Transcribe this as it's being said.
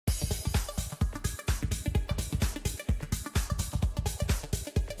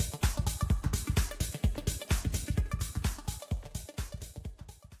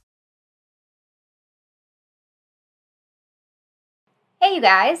Hey you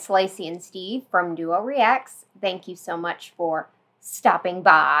guys, Lacey and Steve from Duo Reacts. Thank you so much for stopping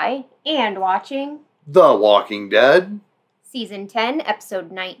by and watching The Walking Dead. Season 10, Episode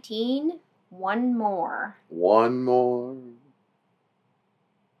 19, One More. One more.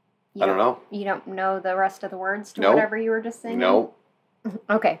 I don't know. You don't know the rest of the words to Nope. whatever you were just singing? Nope.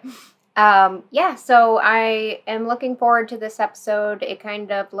 Okay. Yeah, so I am looking forward to this episode. It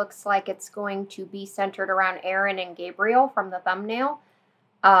kind of looks like it's going to be centered around Aaron and Gabriel from the thumbnail.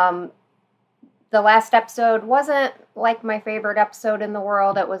 The last episode wasn't like my favorite episode in the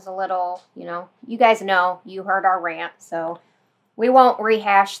world. It was a little, you guys know, you heard our rant, so we won't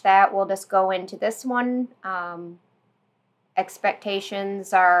rehash that. We'll just go into this one.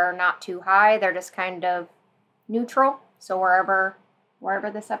 Expectations are not too high. They're just kind of neutral. So wherever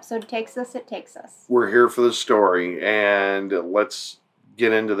this episode takes us, it takes us. We're here for the story, and let's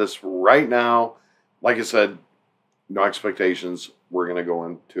get into this right now. Like I said, no expectations. We're going to go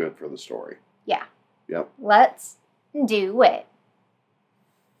into it for the story. Yeah. Yep. Let's do it.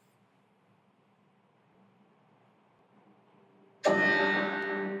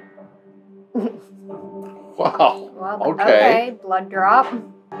 Wow. Well, okay. Blood drop.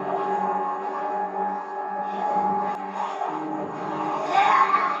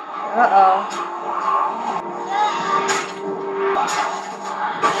 Uh-oh.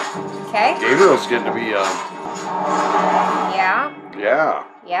 Okay. Gabriel's getting to be Yeah. Yeah.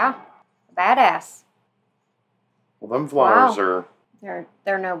 Yeah. Badass. Well, them flowers Wow. are...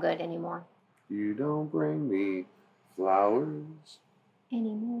 They're no good anymore. You don't bring me flowers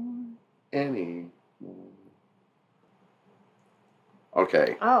Anymore.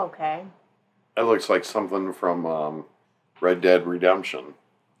 Okay. Oh, okay. That looks like something from Red Dead Redemption.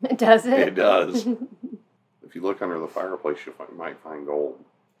 Does it? It does. If you look under the fireplace, you might find gold.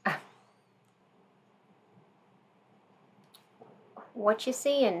 What you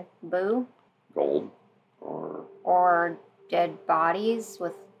seeing, Boo? Gold. Or dead bodies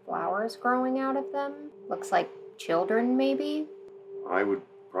with flowers growing out of them? Looks like children, maybe? I would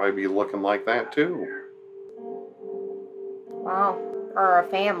probably be looking like that, too. Wow. Or a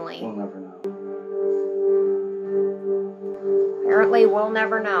family. We'll never know. Apparently, we'll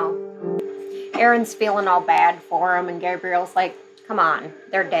never know. Aaron's feeling all bad for him, and Gabriel's like, come on,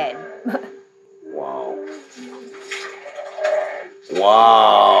 they're dead. Wow.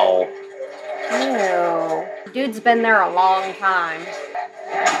 Wow. Ew. Dude's been there a long time.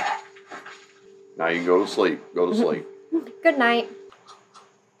 Now you can go to sleep. Go to sleep. Good night.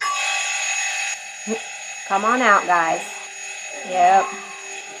 Come on out, guys. Yep.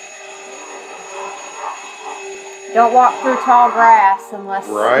 Don't walk through tall grass unless,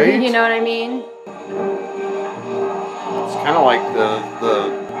 Right? you know what I mean? It's kind of like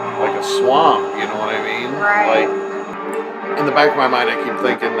like a swamp, you know what I mean? Right. Like, in the back of my mind, I keep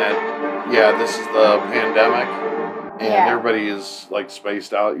thinking that, yeah, this is the pandemic, and Yeah. everybody is, like,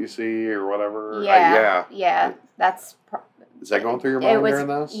 spaced out, you see, or whatever. Yeah. That's... Is that going through your mind was, during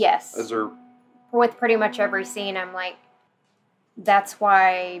this? Yes. Is there... With pretty much every scene, I'm like, that's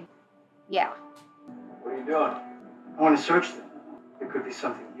why, yeah. What are you doing? I want to search them. There could be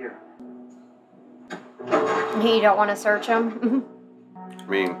something here. You don't want to search them? I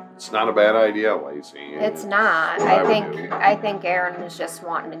mean, it's not a bad idea, Lacey. It's not. What I would do. I think Aaron is just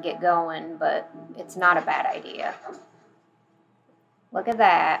wanting to get going, but it's not a bad idea. Look at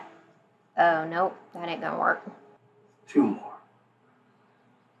that. Oh, nope. That ain't gonna work. 2 more.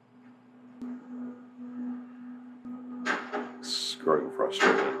 It's growing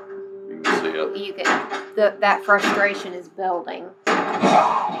frustrated. You can see it. You can... that frustration is building.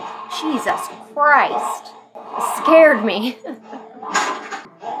 Jesus Christ. It scared me.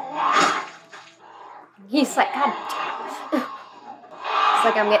 He's like, God damn. It's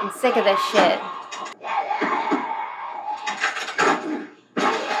like I'm getting sick of this shit.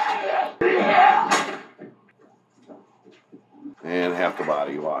 And half the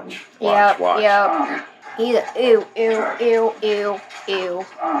body. Watch. Yep. Watch. Ew, ew, ew, ew, ew.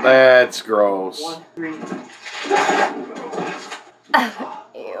 That's gross. 1, 3.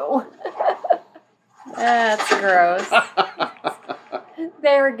 Ew. That's gross.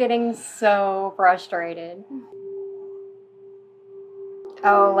 They were getting so frustrated.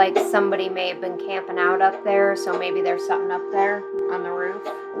 Oh, like somebody may have been camping out up there, so maybe there's something up there on the roof.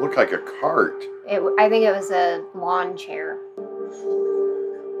 It looked like a cart. I think it was a lawn chair.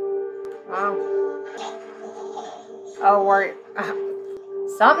 Wow. Oh,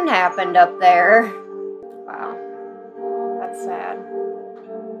 something happened up there. Wow. That's sad.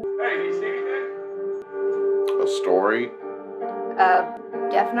 Hey, do you see anything? A story.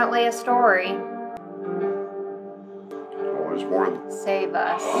 Definitely a story. Oh, there's more than... Save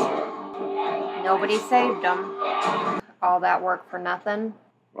us. Nobody saved him. All that work for nothing.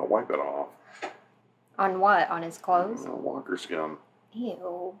 I'll wipe it off. On what? On his clothes? Walker skin.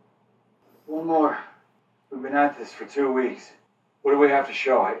 Ew. One more. We've been at this for 2 weeks. What do we have to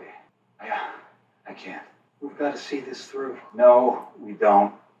show? I can't. We've got to see this through. No, we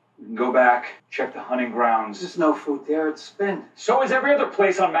don't. We can go back, check the hunting grounds. There's no food there. It's spent. So is every other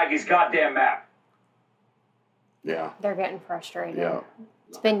place on Maggie's goddamn map. Yeah. They're getting frustrated. Yeah.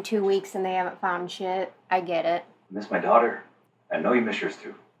 It's been 2 weeks and they haven't found shit. I get it. I miss my daughter. I know you miss yours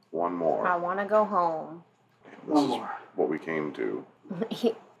too. One more. I want to go home. This is what we came to.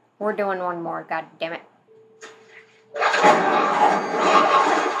 We're doing one more. God damn it.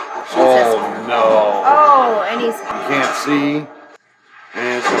 Oh, no. Oh, and he's... You can't see.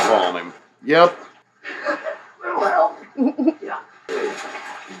 And it's gonna fall on him. Yep. Well, yeah.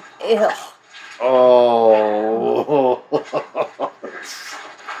 Ew. Oh.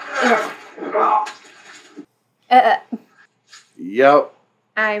 Yep.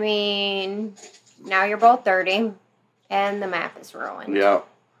 I mean, now you're both dirty, and the map is ruined. Yep.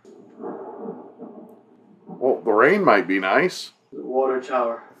 Well, the rain might be nice. The water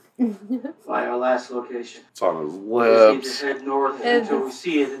tower. By our last location. It's on his We lips. just need to head north until we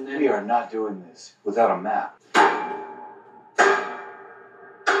see it, and then We are not doing this without a map.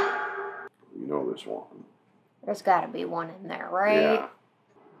 You know there's one. There's got to be one in there, right? Yeah.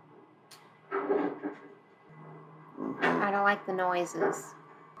 Mm-hmm. I don't like the noises.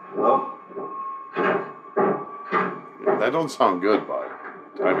 Hello? That don't sound good, bud.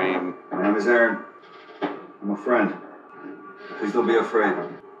 I mean... My name is Aaron. I'm a friend. Please don't be afraid.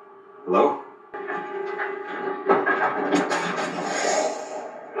 Hello?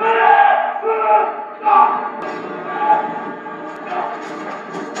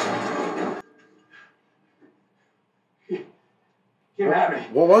 Get at me.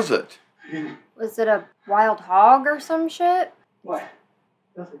 What was it? Was it a wild hog or some shit? What?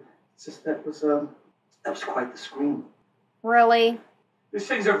 Nothing. It's just that was quite the scream. Really? These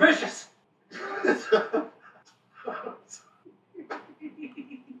things are vicious.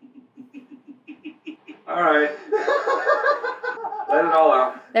 All right. Let it all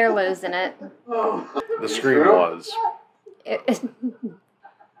out. They're losing it. Oh. The scream was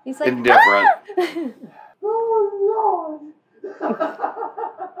He's like, indifferent. Oh, Lord.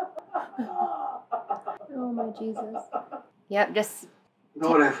 oh my Jesus. Yep, just You know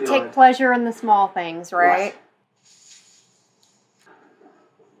what I feel take like? pleasure in the small things, right?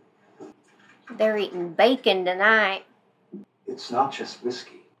 They're eating bacon tonight. It's not just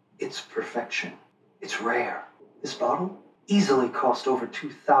whiskey. It's perfection. It's rare. This bottle easily cost over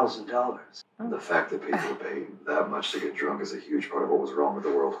 $2,000. The fact that people pay that much to get drunk is a huge part of what was wrong with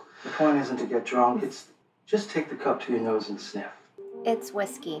the world. The point isn't to get drunk. It's just take the cup to your nose and sniff. It's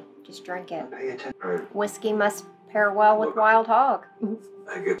whiskey. Just drink it. Pay attention. Right. Whiskey must pair well with wild hog.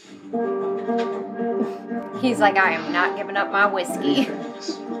 I get He's like, I am not giving up my whiskey.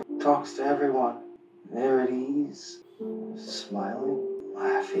 Talks to everyone. They're at ease. Smiling.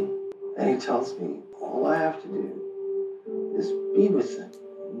 Laughing. And he tells me all I have to do is be with them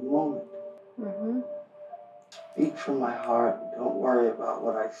in the moment. Mm-hmm. Speak from my heart. Don't worry about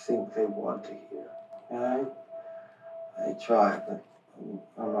what I think they want to hear. And I try, but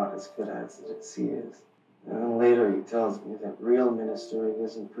I'm not as good at it as he is. And then later he tells me that real ministering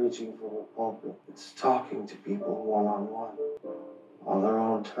isn't preaching from a pulpit. It's talking to people one-on-one, on their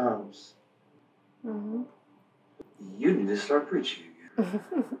own terms. Mm-hmm. You need to start preaching again.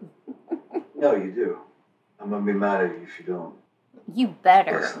 No, you do. I'm gonna be mad at you if you don't. You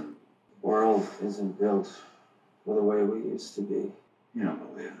better. Listen, The world isn't built for the way we used to be. you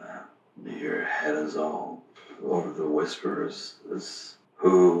don't believe that. Your head is all over the whispers. This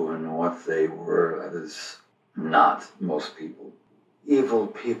who and what they were. That is not most people. Evil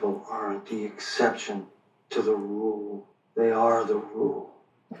people aren't the exception to the rule. They are the rule.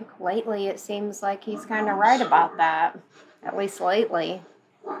 Lately, it seems like he's kind of right about that. At least lately.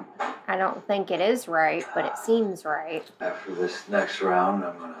 I don't think it is right, but it seems right. After this next round,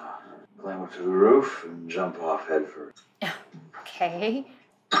 I'm gonna climb up to the roof and jump off headfirst. Okay.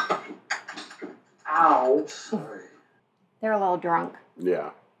 Ow. Sorry. They're a little drunk.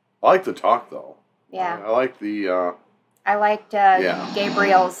 Yeah. I like the talk, though. Yeah. I like the, I liked Yeah.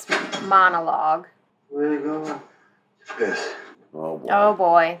 Gabriel's monologue. Where you going? Yes. oh boy. Oh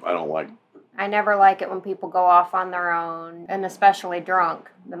boy. I don't like, I never like it when people go off on their own, and especially drunk.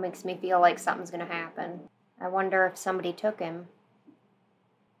 That makes me feel like something's going to happen. I wonder if somebody took him.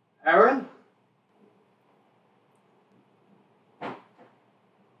 Aaron?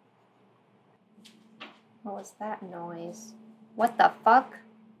 What was that noise? What the fuck?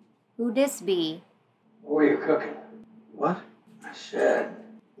 Who this be? What were you cooking? What? I said,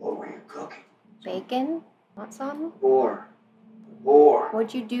 what were you cooking? Bacon? Want some? Boar. Boar.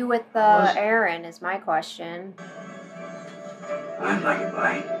 What'd you do with What? Aaron is my question. I'd like a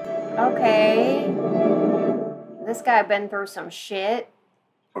bite. Okay. This guy been through some shit.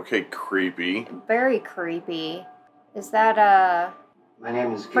 Okay, creepy. Very creepy. Is that My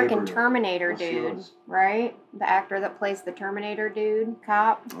name is Gabriel. freaking Terminator What's dude, yours? right? The actor that plays the Terminator dude,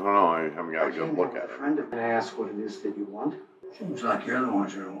 cop. I don't know. I haven't got a good look at it. Friend of, can I ask what it is that you want? Seems like you're the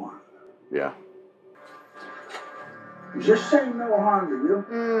ones who want. Yeah. Just say no harm to you.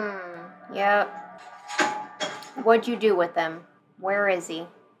 Yep. What'd you do with him? Where is he?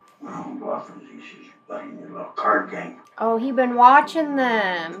 Oh, Boston's easy, buddy, in your little card game. Oh, he been watching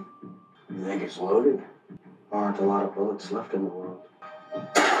them. You think it's loaded? Aren't a lot of bullets left in the world.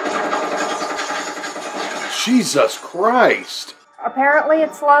 Jesus Christ! Apparently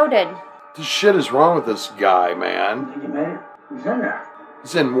it's loaded. The shit is wrong with this guy, man. Think you made it? He's in there.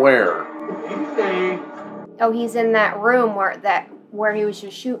 He's in where? Easy. Oh, he's in that room where he was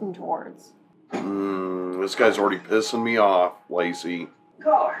just shooting towards. This guy's already pissing me off, Lacey.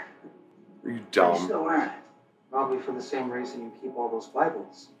 Collar. Are you You're dumb? still wearing it. Probably for the same reason you keep all those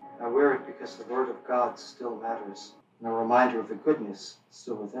Bibles. I wear it because the Word of God still matters. And a reminder of the goodness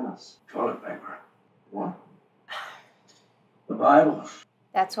still within us. Toilet paper. What? The Bibles.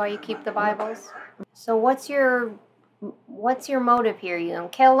 That's why you keep the Bibles? So what's your motive here? You gonna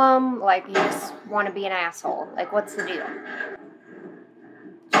kill him? Like, you just want to be an asshole? Like, what's the deal?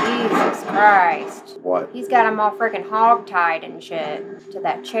 Jesus Christ. What? He's got him all freaking hog-tied and shit to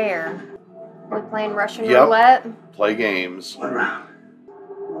that chair. We playing Russian Yep. roulette? Play games. One round.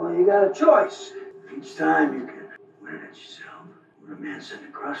 Well, you got a choice. Each time you can win it yourself. Or a man sitting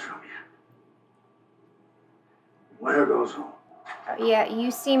across from you. Winner goes home. Yeah,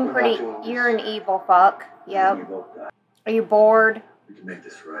 you seem We're pretty... not doing this. You're an evil fuck. And Yep. you both die. Are you bored? We can make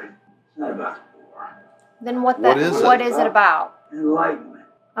this right. It's not about the war. Then what What is it? What is it about? Enlightenment.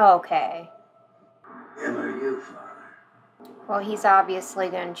 Okay. Him or you, Father. Well, he's obviously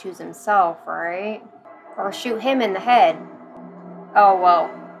going to choose himself, right? Or shoot him in the head. Oh, well,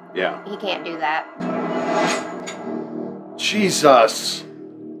 Yeah. he can't do that. Jesus!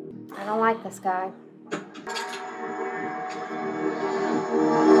 I don't like this guy.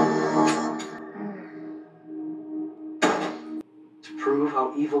 To prove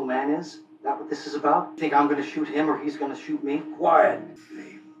how evil man is? That what this is about? Think I'm gonna shoot him or he's gonna shoot me? Quiet.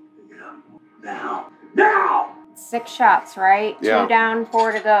 Hey, pick it up. Now. Now! 6 shots, right? Yeah. 2 down,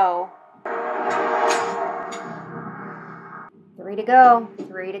 4 to go. 3 to go.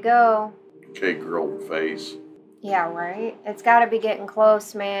 3 to go. Okay, grilled face. Yeah, right? It's got to be getting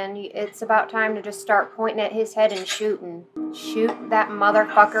close, man. It's about time to just start pointing at his head and shooting. Shoot that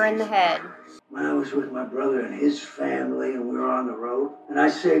motherfucker in the head. When I was with my brother and his family and we were on the road, and I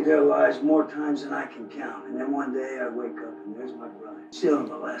saved their lives more times than I can count. And then one day I wake up and there's my brother, stealing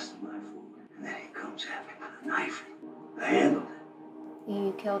the last of my food. And then he comes at me with a knife. I handled it.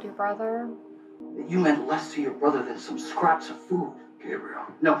 You killed your brother? You meant less to your brother than some scraps of food. Gabriel.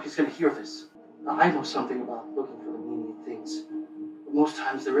 No, he's gonna hear this. Now, I know something about looking for the meaning in things. But most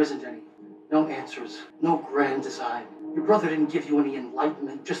times there isn't any. No answers. No grand design. Your brother didn't give you any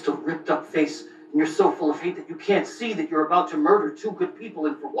enlightenment, just a ripped up face. And you're so full of hate that you can't see that you're about to murder 2 good people.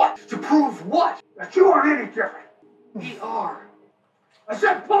 And for what? To prove what? That you aren't any different. We are. I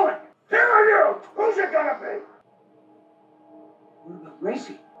said pull it. Here are you. Who's it gonna be? What about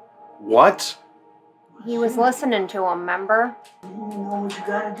Gracie? What? He was listening to him, remember? You know what you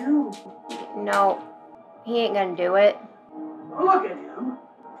gotta do. No, he ain't gonna do it. Now look at him.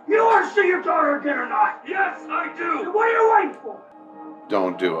 You want to see your daughter again or not? Yes, I do. Then what are you waiting for?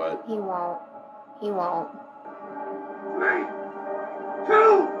 Don't do it. He won't. He won't. 3,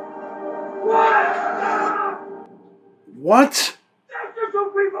 2, 1. What? That's just who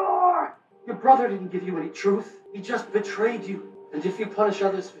people are. Your brother didn't give you any truth. He just betrayed you. And if you punish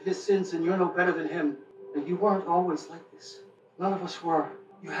others for his sins, then you're no better than him. And you weren't always like this. None of us were.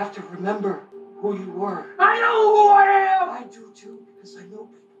 You have to remember who you were. I know who I am! I do too, because I know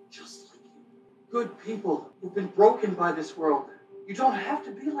people just like you. Good people who've been broken by this world. You don't have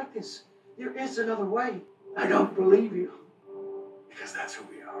to be like this. There is another way. I don't believe you. Because that's who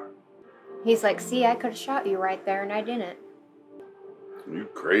we are. He's like, see, I could have shot you right there and I didn't. You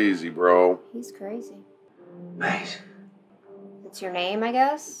crazy, bro. He's crazy. Maze. It's your name, I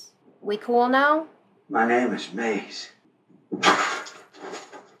guess? We cool now? My name is Maze.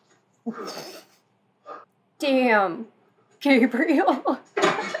 Damn, Gabriel.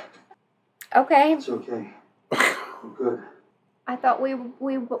 Okay. It's okay. I'm good. I thought we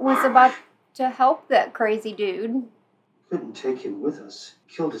was about to help that crazy dude. Couldn't take him with us.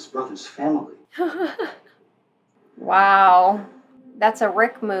 Killed his brother's family. Wow. That's a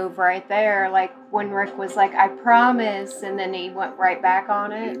Rick move right there. Like when Rick was like, I promise, and then he went right back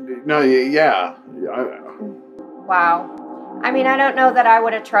on it. No, yeah. Wow. I mean, I don't know that I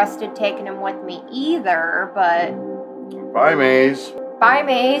would have trusted taking him with me either, but... Bye, Maze. Bye,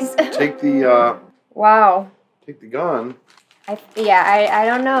 Maze. Take the, Wow. take the gun. I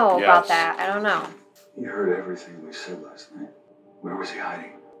don't know about that. I don't know. He heard everything we said last night. Where was he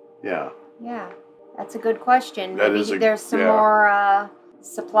hiding? Yeah. Yeah, that's a good question. That Maybe is there's some more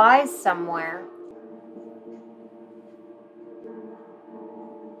supplies somewhere.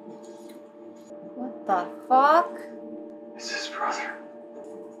 What the fuck? It's his brother.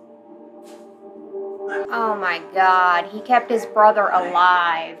 Oh my god, he kept his brother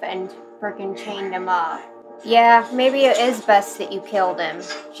alive and freaking chained him up. Yeah, maybe it is best that you killed him.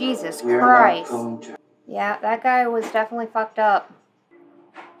 Jesus Christ. Yeah, that guy was definitely fucked up.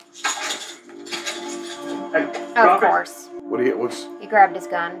 Of course. What's... He grabbed his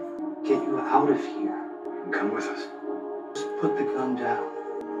gun. Get you out of here. Come with us. Just put the gun down.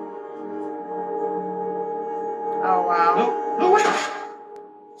 Oh, wow. No, wait!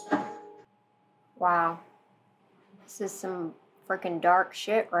 Wow. This is some freaking dark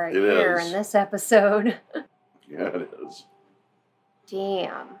shit right It here is. in this episode. Yeah, it is.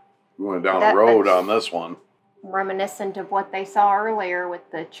 Damn. We went down a road on this one. Reminiscent of what they saw earlier with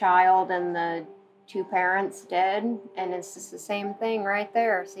the child and the two parents dead. And it's just the same thing right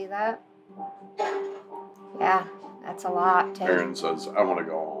there. See that? Yeah, that's a lot. Aaron says, I want to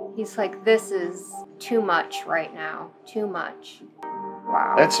go home. He's like, this is too much right now. Too much.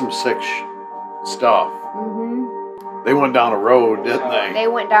 Wow. That's some sick stuff. Mm-hmm. They went down a road, didn't they? They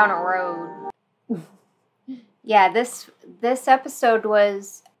went down a road. Yeah, this episode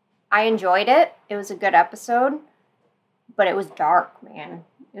was... I enjoyed it. It was a good episode. But it was dark, man.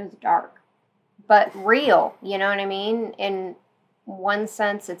 It was dark. But real, you know what I mean? In one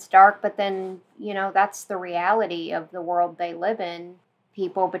sense, it's dark, but then, you know, that's the reality of the world they live in.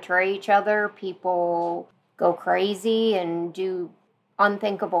 People betray each other. People go crazy and do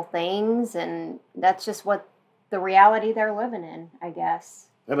unthinkable things. And that's just what the reality they're living in, I guess.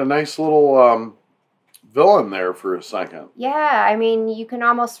 Had a nice little villain there for a second. Yeah, I mean, you can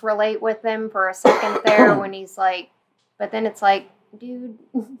almost relate with him for a second there when he's like, but then it's like, dude.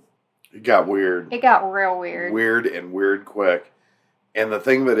 It got weird. It got real weird. Weird quick. And the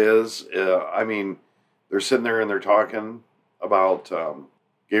thing that is, I mean, they're sitting there and they're talking about,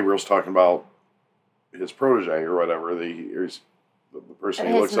 Gabriel's talking about his protege or whatever, the person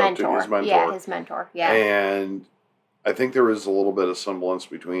he looks up to, his mentor. Yeah, his mentor, yeah. And I think there was a little bit of semblance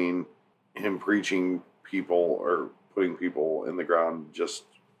between him preaching people or putting people in the ground, just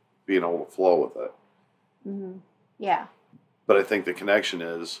being able to flow with it. Mm-hmm. Yeah. But I think the connection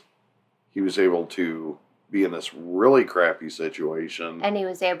is he was able to be in this really crappy situation. And he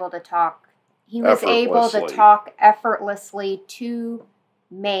was able to talk. He was able to talk effortlessly to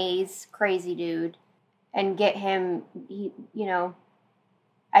Maze, crazy dude, and get him, you know,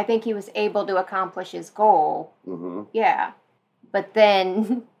 I think he was able to accomplish his goal. Mm-hmm. Yeah. But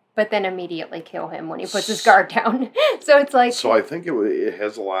then immediately kill him when he puts his guard down. So it's like... So I think it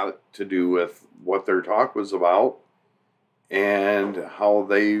has a lot to do with what their talk was about and how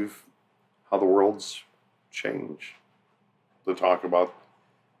the world's changed. The talk about,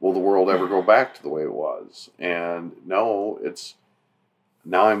 will the world ever go back to the way it was? And no,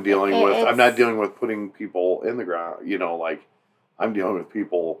 now I'm not dealing with putting people in the ground, you know, like I'm dealing with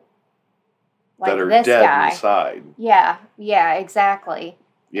people like that are dead inside. Yeah, exactly.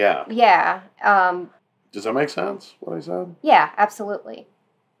 Yeah. Yeah. Does that make sense, what I said? Yeah, absolutely.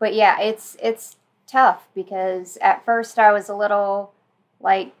 But yeah, it's tough because at first I was a little,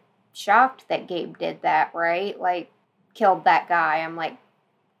 like, shocked that Gabe did that, right? Like, killed that guy. I'm like...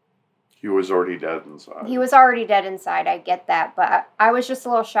 He was already dead inside. He was already dead inside, I get that. But I was just a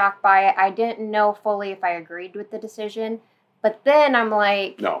little shocked by it. I didn't know fully if I agreed with the decision. But then I'm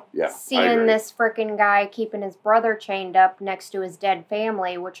like, no, yeah, seeing this freaking guy keeping his brother chained up next to his dead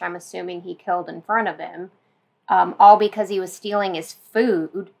family, which I'm assuming he killed in front of him, all because he was stealing his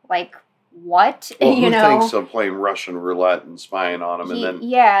food. Like, what? Well, who thinks of playing Russian roulette and spying on him and then...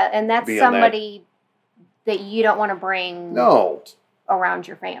 Yeah, and that's somebody that you don't want to bring around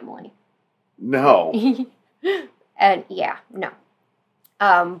your family. No. And yeah, no.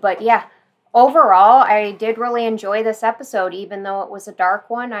 But yeah. Overall, I did really enjoy this episode, even though it was a dark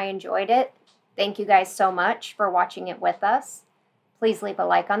one. I enjoyed it. Thank you guys so much for watching it with us. Please leave a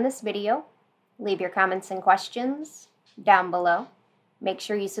like on this video. Leave your comments and questions down below. Make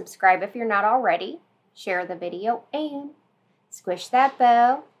sure you subscribe if you're not already. Share the video and squish that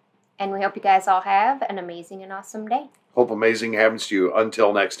bell. And we hope you guys all have an amazing and awesome day. Hope amazing happens to you.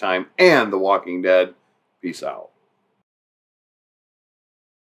 Until next time, and The Walking Dead, peace out.